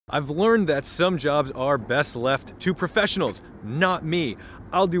I've learned that some jobs are best left to professionals, not me.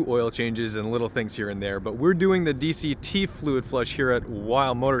 I'll do oil changes and little things here and there, but we're doing the DCT fluid flush here at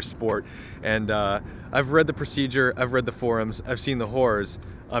Wild Motorsport, and I've read the procedure, I've read the forums, I've seen the horrors.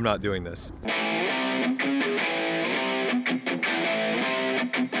 I'm not doing this.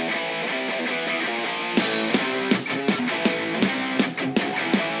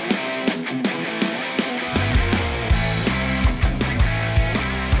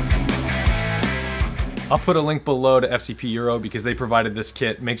 I'll put a link below to FCP Euro because they provided this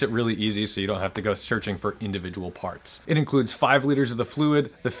kit. Makes it really easy so you don't have to go searching for individual parts. It includes 5 liters of the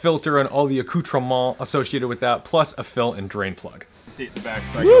fluid, the filter and all the accoutrements associated with that, plus a fill and drain plug. See it in the back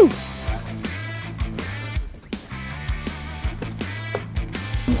so I Woo!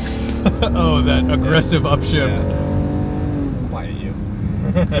 Oh, that aggressive upshift. Yeah. Quiet you.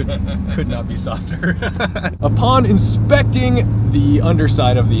 Could not be softer. Upon inspecting the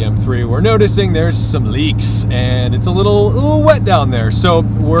underside of the M3, we're noticing there's some leaks and it's a little wet down there. So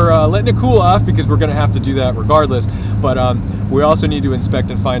we're letting it cool off because we're gonna have to do that regardless. But we also need to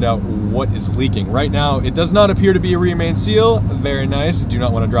inspect and find out what is leaking. Right now, it does not appear to be a remain seal. Very nice. Do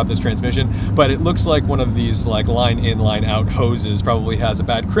not want to drop this transmission, but it looks like one of these like line in, line out hoses probably has a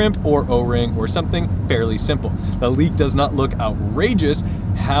bad crimp or O-ring or something fairly simple. The leak does not look outrageous.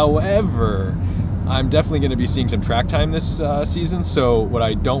 However, I'm definitely going to be seeing some track time this season, so what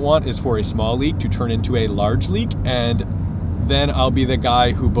I don't want is for a small leak to turn into a large leak, and then I'll be the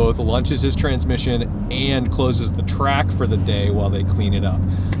guy who both launches his transmission and closes the track for the day while they clean it up.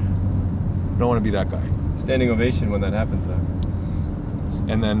 Don't want to be that guy. Standing ovation when that happens though.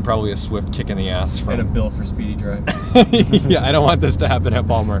 And then probably a swift kick in the ass from... And a bill for speedy drive. Yeah, I don't want this to happen at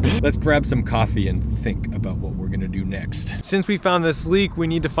Palmer. Let's grab some coffee and think about what we're gonna do next. Since we found this leak, we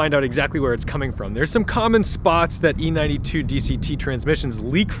need to find out exactly where it's coming from. There's some common spots that E92 DCT transmissions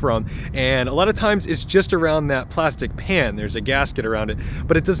leak from, and a lot of times it's just around that plastic pan. There's a gasket around it,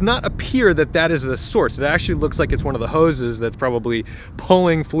 but it does not appear that that is the source. It actually looks like it's one of the hoses that's probably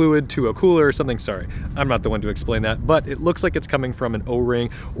pulling fluid to a cooler or something. Sorry, I'm not the one to explain that, but it looks like it's coming from an O-ring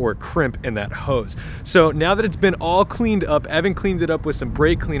or a crimp in that hose. So now that it's been all cleaned up, Evan cleaned it up with some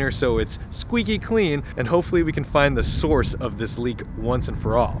brake cleaner so it's squeaky clean, and hopefully we can find the source of this leak once and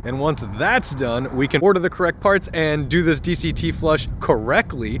for all. And once that's done, we can order the correct parts and do this DCT flush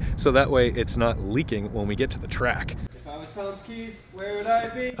correctly so that way it's not leaking when we get to the track. If I was Tom's keys, where would I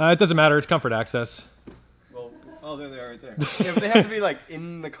be? It doesn't matter, it's comfort access. Well, oh, there they are right there. Yeah, but they have to be like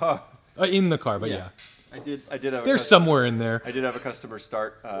in the car. In the car, but yeah. I did have There's somewhere in there. I did have a customer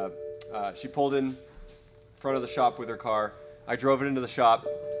start. She pulled in front of the shop with her car. I drove it into the shop.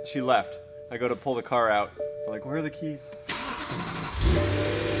 She left. I go to pull the car out. I'm like, where are the keys?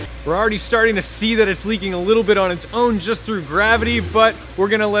 We're already starting to see that it's leaking a little bit on its own just through gravity, but we're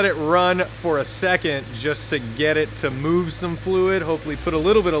gonna let it run for a second just to get it to move some fluid, hopefully put a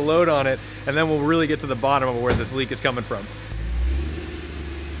little bit of load on it, and then we'll really get to the bottom of where this leak is coming from.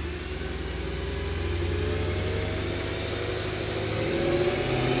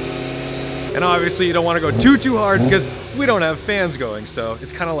 And obviously you don't want to go too hard because we don't have fans going, so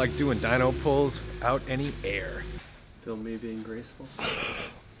it's kind of like doing dyno pulls without any air. Film me being graceful.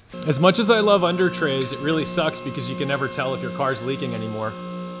 As much as I love under trays, it really sucks because you can never tell if your car's leaking anymore.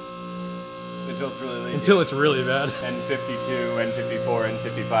 Until it's really leaking. Until it's really bad. N52, N54,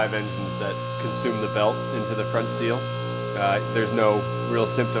 N55 engines that consume the belt into the front seal. There's no real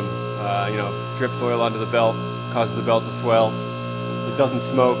symptom. You know, drips oil onto the belt, causes the belt to swell. It doesn't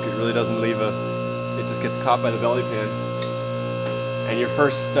smoke, it really doesn't leave it just gets caught by the belly pan. And your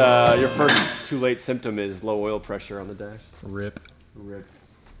first too late symptom is low oil pressure on the dash. Rip. Rip.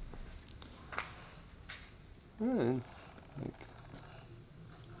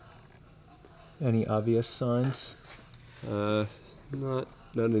 Any obvious signs? Not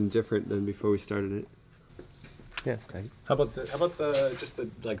any different than before we started it. Yes, tight. How about just the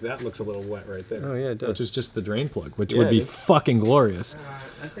like that looks a little wet right there. Oh yeah, it does. Which is just the drain plug, which would be fucking glorious.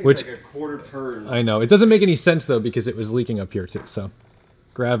 I think which, it's like a quarter turn. I know. It doesn't make any sense though because it was leaking up here too. So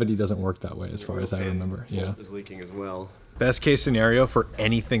gravity doesn't work that way as far as I remember. Yeah. It was leaking as well. Best case scenario for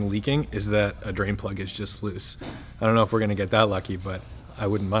anything leaking is that a drain plug is just loose. I don't know if we're gonna get that lucky, but I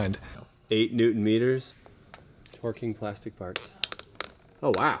wouldn't mind. 8 Newton meters, torquing plastic parts.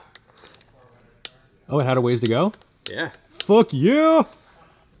 Oh wow. Oh, it had a ways to go? Yeah. Fuck yeah!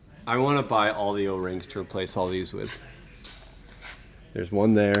 I want to buy all the O-rings to replace all these with. There's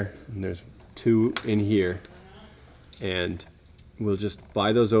one there, and there's 2 in here. And we'll just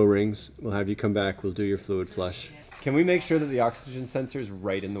buy those O-rings, we'll have you come back, we'll do your fluid flush. Can we make sure that the oxygen sensor is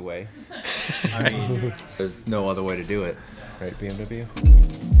right in the way? I mean, there's no other way to do it. Right, BMW?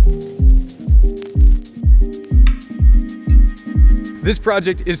 This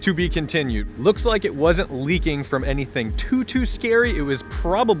project is to be continued. Looks like it wasn't leaking from anything too scary. It was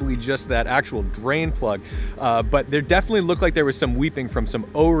probably just that actual drain plug, but there definitely looked like there was some weeping from some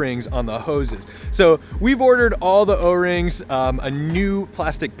O-rings on the hoses. So we've ordered all the O-rings, a new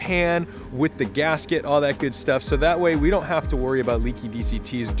plastic pan with the gasket, all that good stuff. So that way we don't have to worry about leaky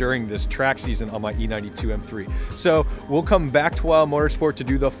DCTs during this track season on my E92 M3. So we'll come back to Wild Motorsport to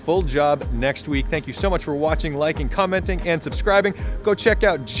do the full job next week. Thank you so much for watching, liking, commenting, and subscribing. Go check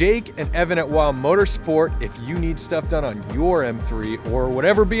out Jake and Evan at Wild Motorsport if you need stuff done on your M3 or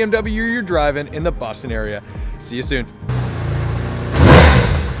whatever BMW you're driving in the Boston area. See you soon.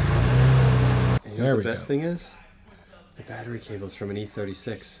 You know what the best thing is? The battery cable's from an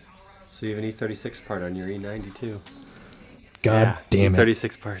E36. So you have an E36 part on your E92. God damn it.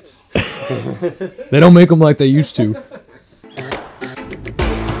 E36 parts. They don't make them like they used to.